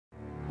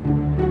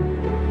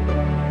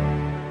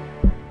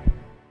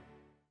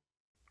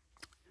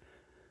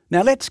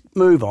Now let's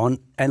move on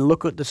and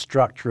look at the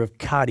structure of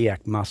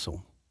cardiac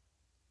muscle.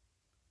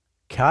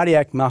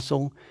 Cardiac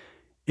muscle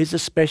is a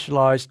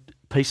specialised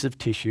piece of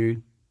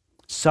tissue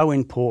so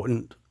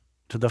important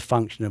to the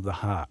function of the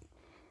heart.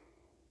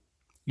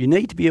 You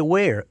need to be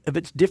aware of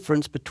its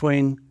difference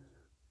between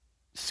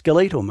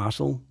skeletal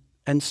muscle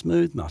and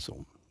smooth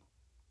muscle.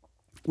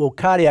 Well,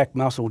 cardiac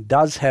muscle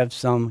does have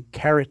some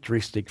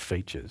characteristic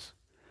features.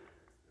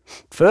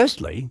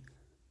 Firstly,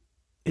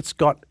 it's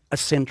got a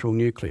central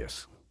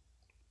nucleus,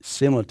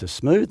 similar to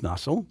smooth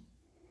muscle,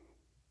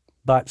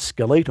 but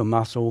skeletal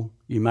muscle,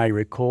 you may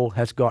recall,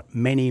 has got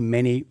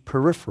many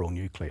peripheral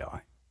nuclei.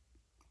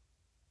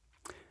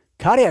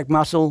 Cardiac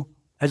muscle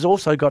has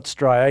also got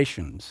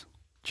striations,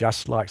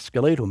 just like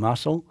skeletal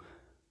muscle,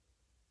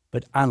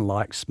 but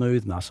unlike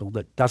smooth muscle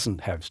that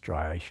doesn't have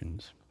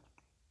striations.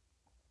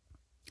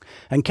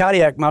 And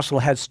cardiac muscle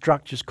has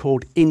structures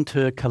called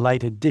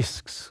intercalated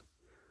discs,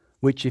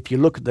 which if you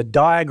look at the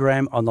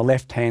diagram on the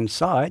left-hand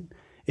side,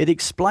 it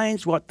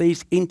explains what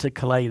these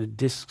intercalated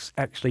discs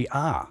actually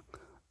are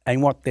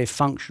and what their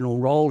functional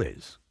role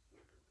is.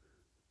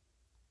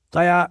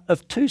 They are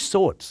of two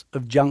sorts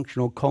of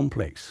junctional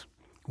complex.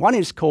 One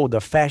is called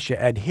the fascia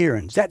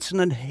adherens. That's an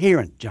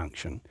adherent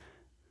junction.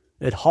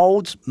 It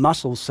holds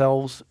muscle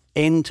cells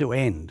end to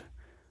end.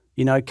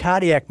 You know,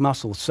 cardiac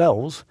muscle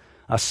cells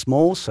are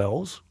small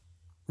cells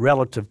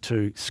relative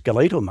to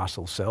skeletal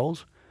muscle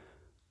cells,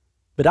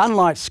 but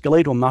unlike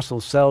skeletal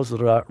muscle cells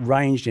that are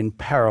arranged in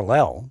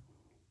parallel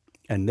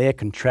and their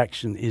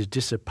contraction is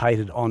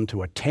dissipated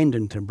onto a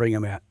tendon to bring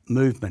about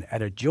movement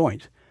at a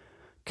joint,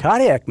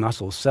 cardiac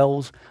muscle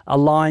cells are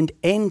lined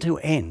end to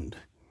end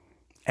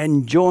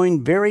and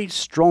joined very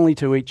strongly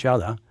to each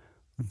other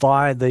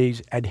via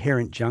these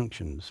adherent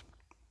junctions.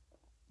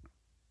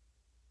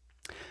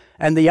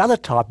 And the other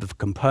type of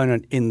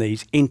component in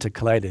these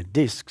intercalated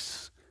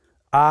discs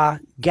are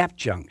gap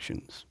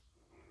junctions.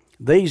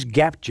 These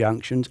gap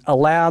junctions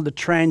allow the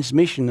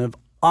transmission of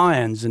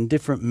ions and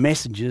different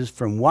messages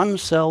from one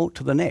cell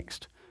to the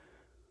next.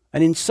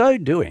 And in so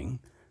doing,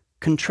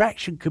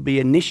 contraction could be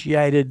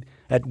initiated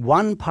at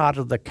one part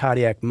of the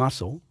cardiac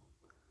muscle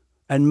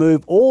and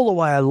move all the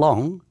way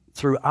along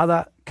through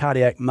other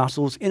cardiac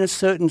muscles in a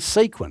certain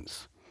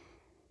sequence.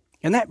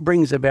 And that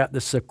brings about the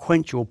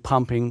sequential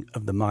pumping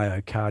of the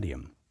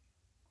myocardium.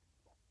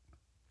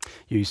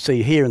 You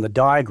see here in the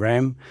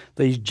diagram,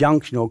 these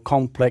junctional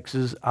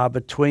complexes are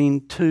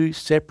between two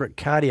separate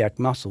cardiac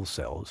muscle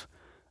cells,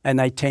 and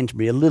they tend to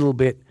be a little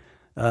bit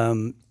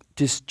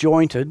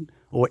disjointed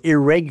or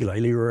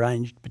irregularly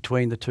arranged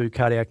between the two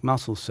cardiac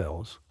muscle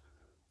cells.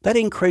 That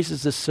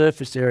increases the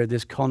surface area of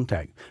this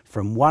contact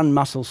from one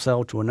muscle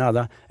cell to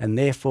another, and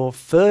therefore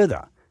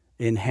further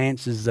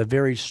enhances the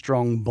very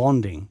strong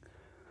bonding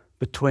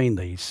between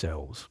these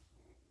cells.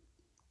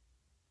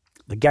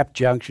 The gap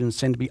junctions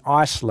tend to be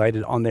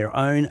isolated on their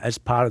own as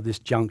part of this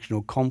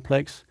junctional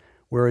complex,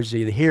 whereas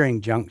the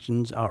adhering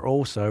junctions are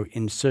also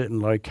in certain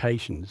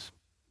locations.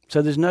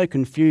 So there's no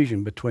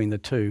confusion between the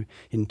two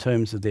in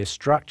terms of their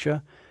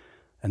structure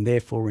and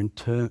therefore in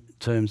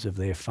terms of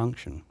their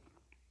function.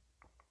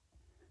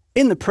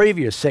 In the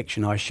previous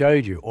section I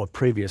showed you, or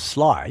previous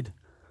slide,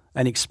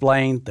 and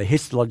explained the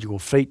histological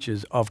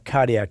features of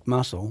cardiac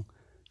muscle,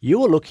 you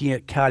were looking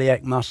at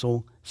cardiac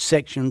muscle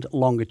sectioned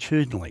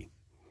longitudinally.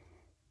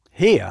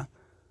 Here,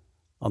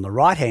 on the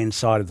right-hand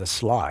side of the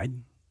slide,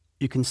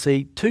 you can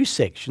see two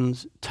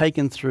sections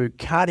taken through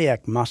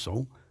cardiac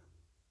muscle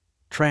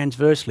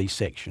transversely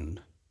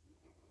sectioned.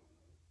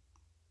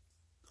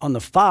 On the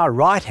far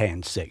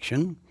right-hand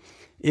section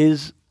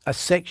is a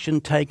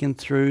section taken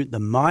through the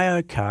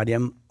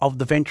myocardium of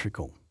the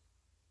ventricle.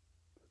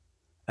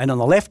 And on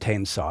the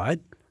left-hand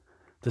side,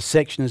 the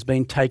section has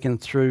been taken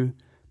through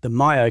the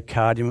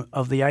myocardium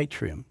of the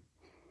atrium.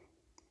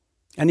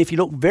 And if you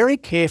look very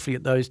carefully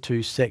at those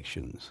two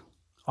sections,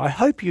 I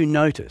hope you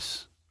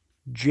notice,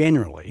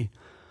 generally,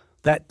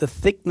 that the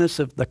thickness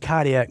of the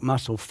cardiac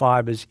muscle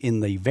fibres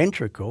in the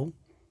ventricle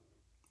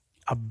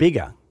are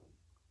bigger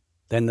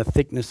than the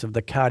thickness of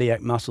the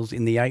cardiac muscles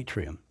in the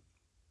atrium.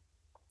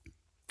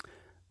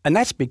 And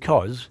that's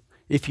because,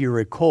 if you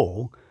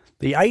recall,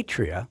 the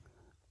atria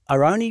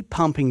are only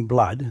pumping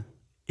blood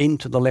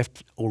into the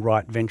left or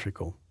right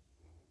ventricle.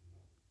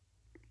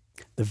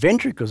 The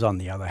ventricles, on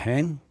the other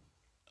hand,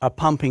 are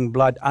pumping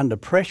blood under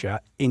pressure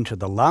into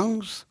the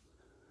lungs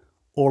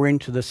or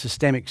into the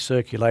systemic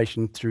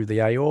circulation through the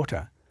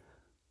aorta.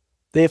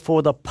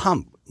 Therefore, the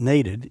pump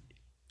needed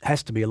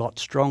has to be a lot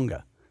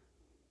stronger.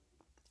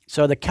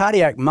 So the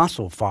cardiac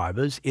muscle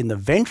fibres in the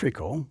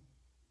ventricle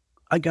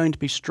are going to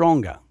be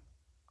stronger,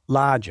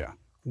 larger,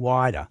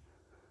 wider,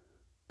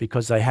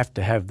 because they have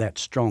to have that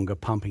stronger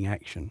pumping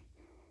action.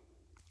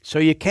 So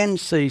you can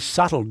see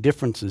subtle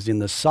differences in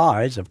the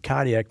size of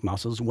cardiac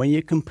muscles when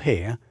you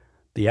compare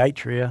the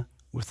atria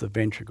with the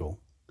ventricle.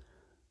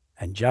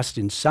 And just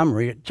in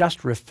summary, it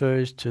just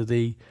refers to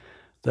the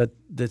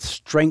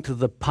strength of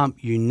the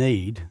pump you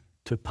need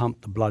to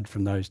pump the blood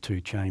from those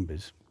two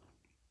chambers.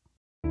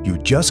 You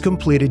just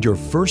completed your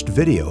first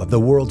video of the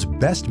world's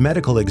best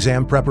medical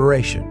exam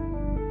preparation.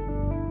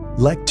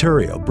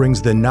 Lecturio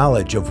brings the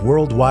knowledge of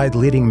worldwide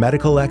leading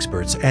medical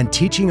experts and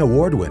teaching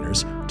award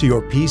winners to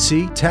your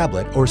PC,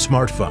 tablet, or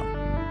smartphone.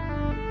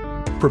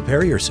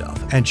 Prepare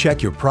yourself and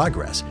check your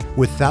progress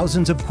with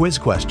thousands of quiz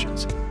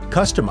questions,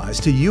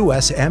 customized to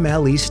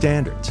USMLE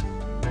standards.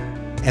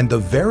 And the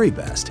very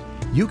best,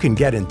 you can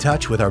get in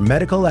touch with our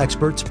medical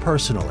experts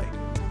personally.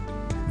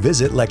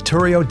 Visit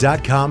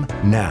Lecturio.com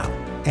now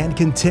and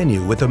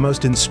continue with the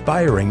most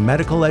inspiring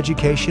medical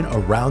education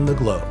around the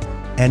globe,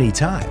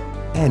 anytime,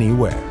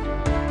 anywhere.